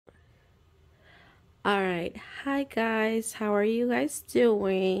All right. Hi, guys. How are you guys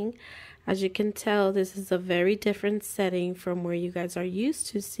doing? As you can tell, this is a very different setting from where you guys are used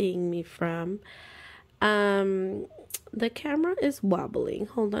to seeing me from. Um, the camera is wobbling.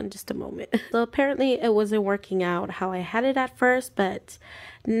 Hold on just a moment. So apparently it wasn't working out how I had it at first, but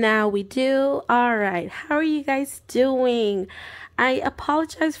now we do. All right. How are you guys doing? I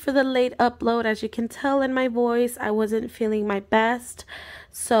apologize for the late upload. As you can tell in my voice, I wasn't feeling my best.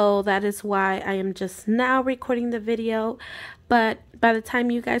 So that is why I am just now recording the video. But by the time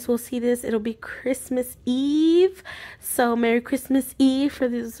you guys will see this, it'll be Christmas Eve. So Merry Christmas Eve for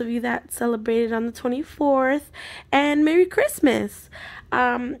those of you that celebrated on the 24th. And Merry Christmas.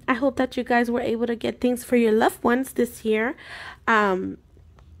 I hope that you guys were able to get things for your loved ones this year.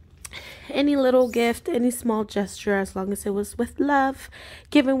 Any little gift, any small gesture, as long as it was with love,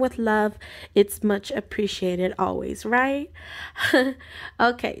 given with love, it's much appreciated always, right?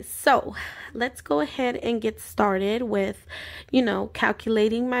 Okay, so let's go ahead and get started with,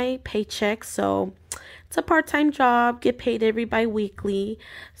 calculating my paycheck. So it's a part-time job, get paid every bi-weekly.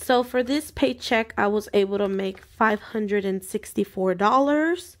 So for this paycheck, I was able to make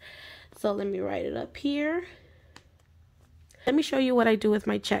 $564. So let me write it up here. Let me show you what I do with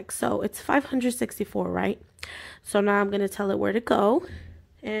my check. So it's 564, right? So now I'm going to tell it where to go.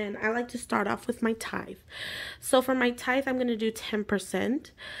 And I like to start off with my tithe. So for my tithe, I'm going to do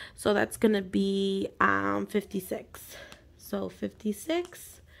 10%. So that's going to be 56. So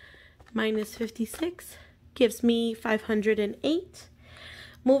 56 minus 56 gives me 508.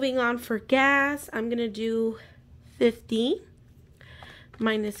 Moving on for gas, I'm going to do 50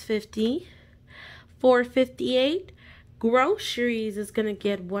 minus 50. 458. Groceries is going to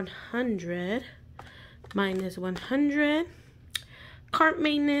get 100 minus 100. Cart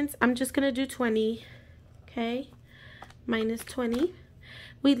maintenance, I'm just going to do 20. Okay. Minus 20.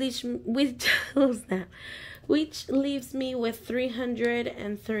 Which leaves me with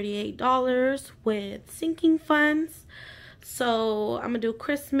 $338 with sinking funds. So I'm going to do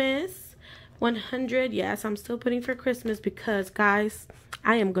Christmas. 100. Yes, I'm still putting for Christmas because, guys,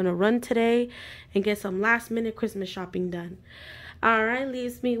 I am going to run today and get some last minute Christmas shopping done. All right,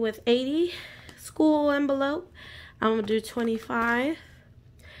 leaves me with 80. School envelope, I'm going to do 25.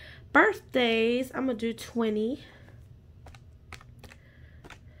 Birthdays, I'm going to do 20.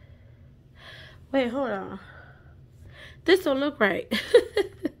 Wait, hold on. This don't look right.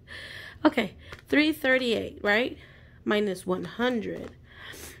 Okay, 338, right? Minus 100.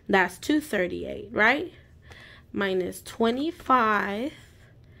 That's 238, right? Minus 25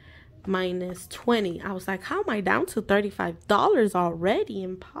 minus 20. I was like, how am I down to $35 already?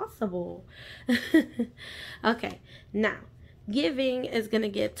 Impossible. Okay, now giving is going to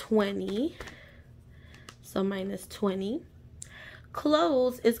get 20. So minus 20.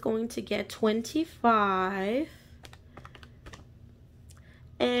 Clothes is going to get 25.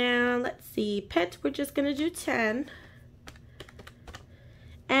 And let's see, pets, we're just going to do 10.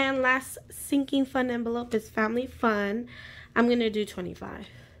 And last sinking fund envelope is family fun. I'm going to do 25.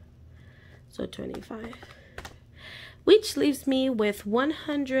 So 25. Which leaves me with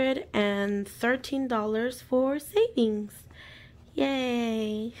 $113 for savings.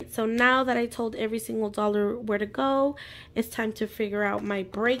 Yay. So now that I told every single dollar where to go, it's time to figure out my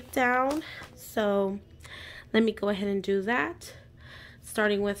breakdown. So let me go ahead and do that.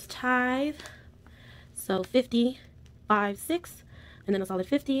 Starting with tithe. So 50, 5, 6. And then a solid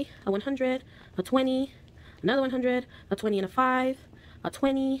 50, a 100, a 20, another 100, a 20 and a 5, a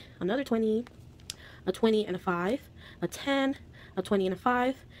 20, another 20, a 20 and a 5, a 10, a 20 and a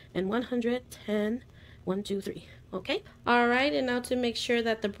 5, and 110, 1, 2, 3. Okay? All right, and now to make sure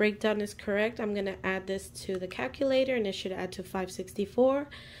that the breakdown is correct, I'm going to add this to the calculator, and it should add to 564.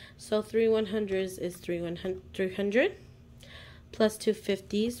 So 3 100s is 300, plus 2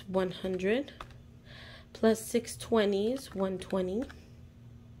 50s, 100. Plus 6 20s, 120.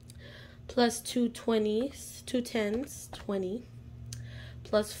 Plus 2 20s, 2 10s, 20.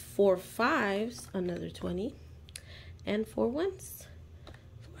 Plus 4 5s, another 20. And 4 1s, 4.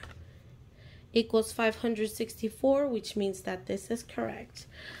 Equals 564, which means that this is correct.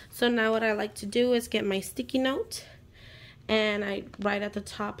 So now what I like to do is get my sticky note. And I write at the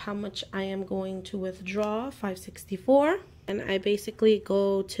top how much I am going to withdraw, 564. And I basically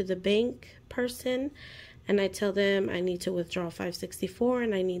go to the bank person and I tell them I need to withdraw 564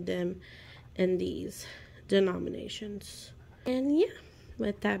 and I need them in these denominations. And yeah,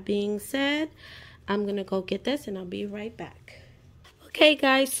 with that being said, I'm going to go get this and I'll be right back. Okay,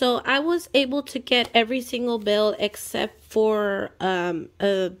 guys, so I was able to get every single bill except for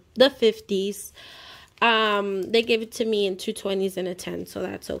the 50s. They gave it to me in 2 20s and a 10, so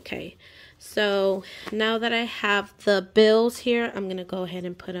that's okay. So now that I have the bills here, I'm gonna go ahead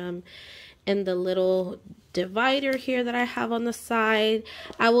and put them in the little divider here that I have on the side.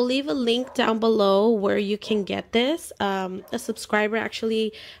 I will leave a link down below where you can get this. A subscriber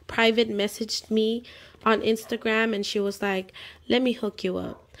actually private messaged me on Instagram, and she was like, let me hook you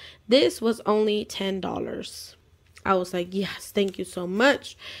up. This was only $10. I was like, yes, thank you so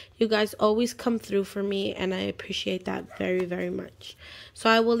much. You guys always come through for me, and I appreciate that very, very much. So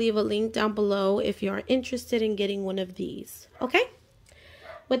I will leave a link down below if you are interested in getting one of these. Okay?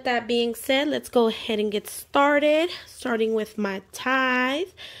 With that being said, let's go ahead and get started. Starting with my tithe.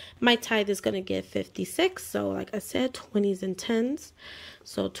 My tithe is going to get 56. So like I said, 20s and 10s.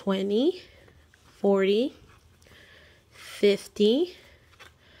 So 20, 40, 50,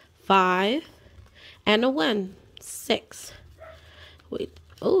 5, and a 1. 6. Wait.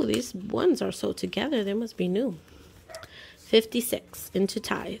 Oh, these ones are so together. They must be new. 56 into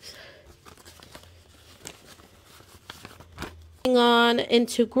tithe. On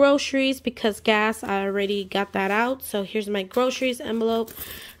into groceries because gas, I already got that out. So here's my groceries envelope.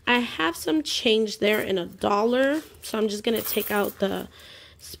 I have some change there in $1, so I'm just gonna take out the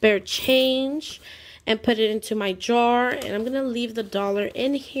spare change and put it into my jar, and I'm gonna leave the $1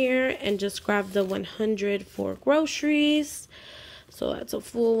 in here and just grab the 100 for groceries. So that's a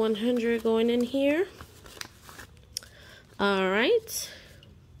full 100 going in here. All right.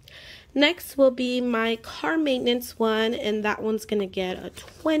 Next will be my car maintenance one, and that one's gonna get a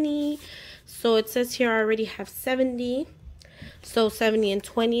 20. So it says here I already have 70. So 70 and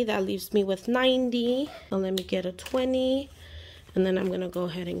 20, that leaves me with 90. So let me get a 20, and then I'm gonna go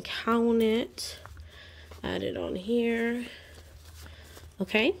ahead and count it. Add it on here.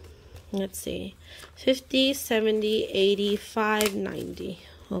 Okay, let's see. 50, 70, 85, 90.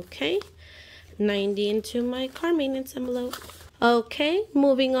 Okay, 90 into my car maintenance envelope. Okay,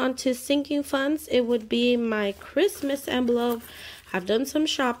 moving on to sinking funds, it would be my Christmas envelope. I've done some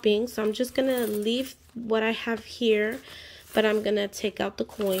shopping, so I'm just gonna leave what I have here, but I'm gonna take out the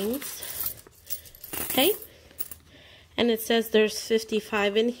coins. Okay, and it says there's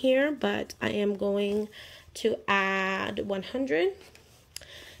 55 in here, but I am going to add 100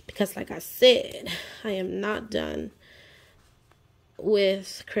 because, like I said, I am not done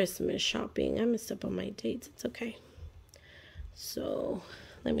with Christmas shopping. I messed up on my dates. It's okay. So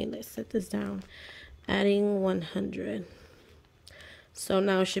let's set this down. Adding 100. So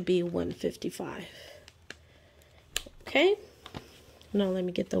now it should be 155. Okay. Now let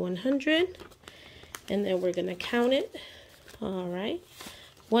me get the 100, and then we're gonna count it. All right.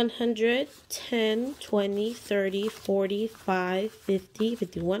 100, 10, 20, 30, 45, 50,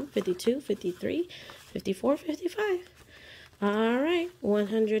 51, 52, 53, 54, 55. All right,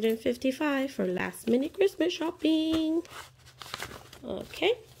 155 for last minute Christmas shopping.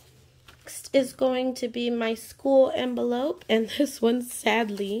 Okay. Next is going to be my school envelope, and this one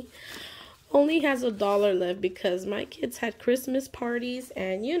sadly only has $1 left because my kids had Christmas parties,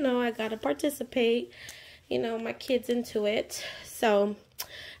 and you know I gotta participate. You know, my kids into it. So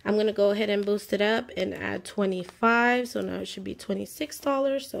I'm gonna go ahead and boost it up and add 25. So now it should be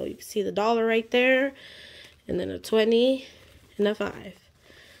 $26. So you can see the $1 right there, and then a 20 and a 5.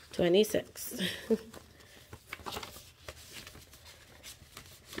 26.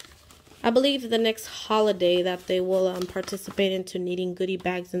 I believe the next holiday that they will participate into needing goodie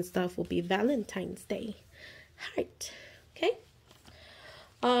bags and stuff will be Valentine's Day. Alright, okay.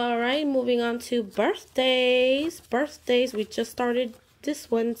 Alright, moving on to birthdays. Birthdays, we just started this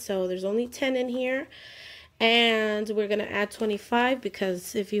one, so there's only 10 in here. And we're going to add 25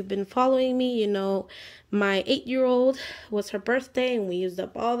 because if you've been following me, you know my 8-year-old was her birthday and we used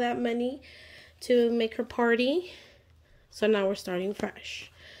up all that money to make her party. So now we're starting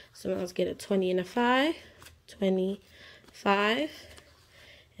fresh. So now let's get a 20 and a 5, 25,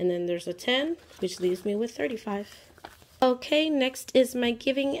 and then there's a 10, which leaves me with 35. Okay, next is my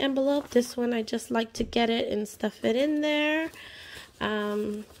giving envelope. This one I just like to get it and stuff it in there. Yeah,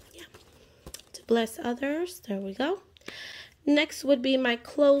 to bless others. There we go. Next would be my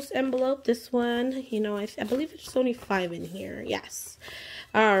closed envelope. This one, you know, I believe there's only 5 in here. Yes.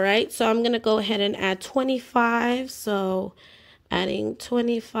 All right, so I'm going to go ahead and add 25. So adding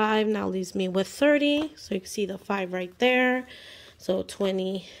 25 now leaves me with 30. So you can see the 5 right there. So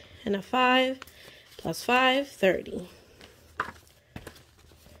 20 and a 5 plus 5, 30.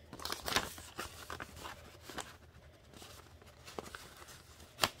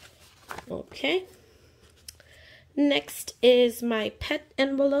 Okay. Next is my pet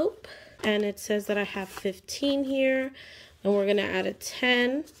envelope, and it says that I have 15 here, and we're going to add a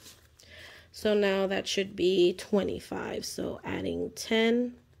 10. So now that should be 25. So adding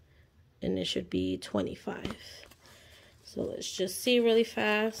 10 and it should be 25. So let's just see really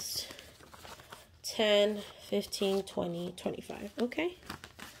fast. 10, 15, 20, 25. Okay.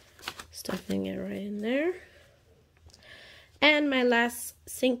 Stuffing it right in there. And my last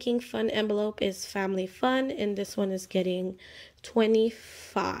sinking fun envelope is family fun. And this one is getting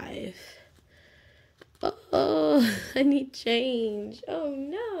 25. Oh, I need change. Oh,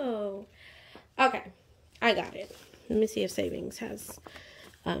 no. Okay. I got it. Let me see if savings has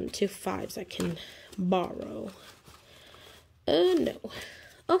 2 5s I can borrow. No.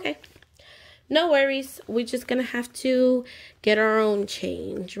 Okay. No worries. We're just going to have to get our own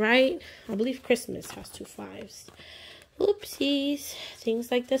change, right? I believe Christmas has 2 5s. Oopsies. Things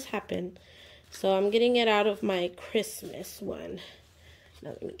like this happen. So I'm getting it out of my Christmas one.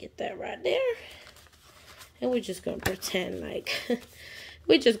 Now let me get that right there. And we're just going to pretend like...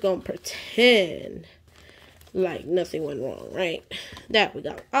 we're just going to pretend like nothing went wrong, right? There we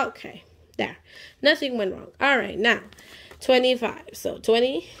go. Okay. There. Nothing went wrong. All right. Now, 25. So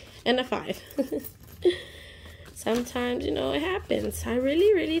 20 and a 5. Sometimes, you know, it happens. I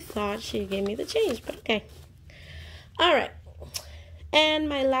really thought she gave me the change, but okay. All right. And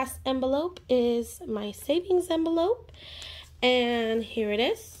my last envelope is my savings envelope. And here it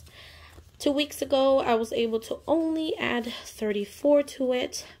is. 2 weeks ago, I was able to only add 34 to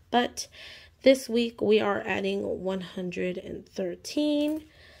it, but this week we are adding 113.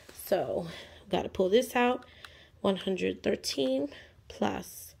 So, got to pull this out. 113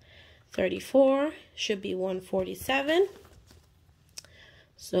 plus 34 should be 147.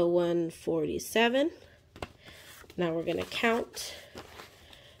 So 147. Now we're going to count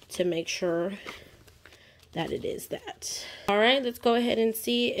to make sure that it is that. All right, let's go ahead and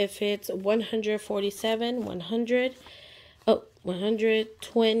see if it's 147, 100,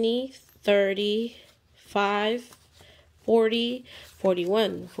 120, 30, 5, 40,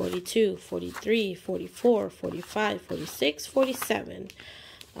 41, 42, 43, 44, 45, 46, 47.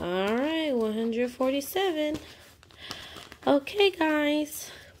 All right, 147. Okay, guys.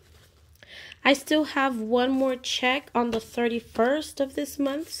 I still have one more check on the 31st of this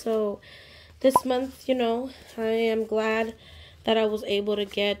month. So this month, you know, I am glad that I was able to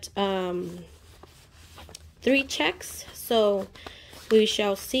get 3 checks. So we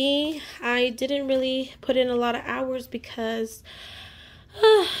shall see. I didn't really put in a lot of hours because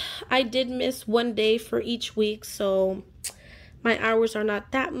I did miss 1 day for each week. So my hours are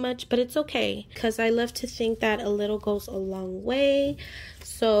not that much, but it's okay because I love to think that a little goes a long way.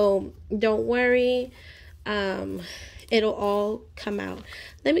 So don't worry. It'll all come out.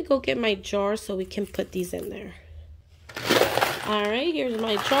 Let me go get my jar so we can put these in there. All right, here's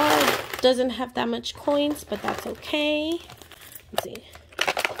my jar. Doesn't have that much coins, but that's okay. Let's see.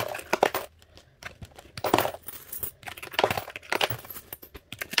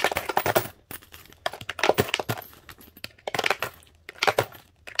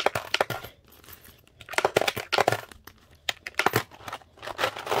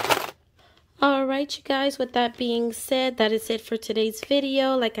 Alright, you guys, with that being said, that is it for today's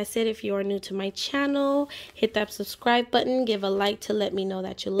video. Like I said, if you are new to my channel, hit that subscribe button, give a like to let me know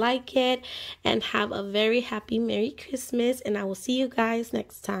that you like it, and have a very happy Merry Christmas, and I will see you guys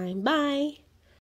next time. Bye!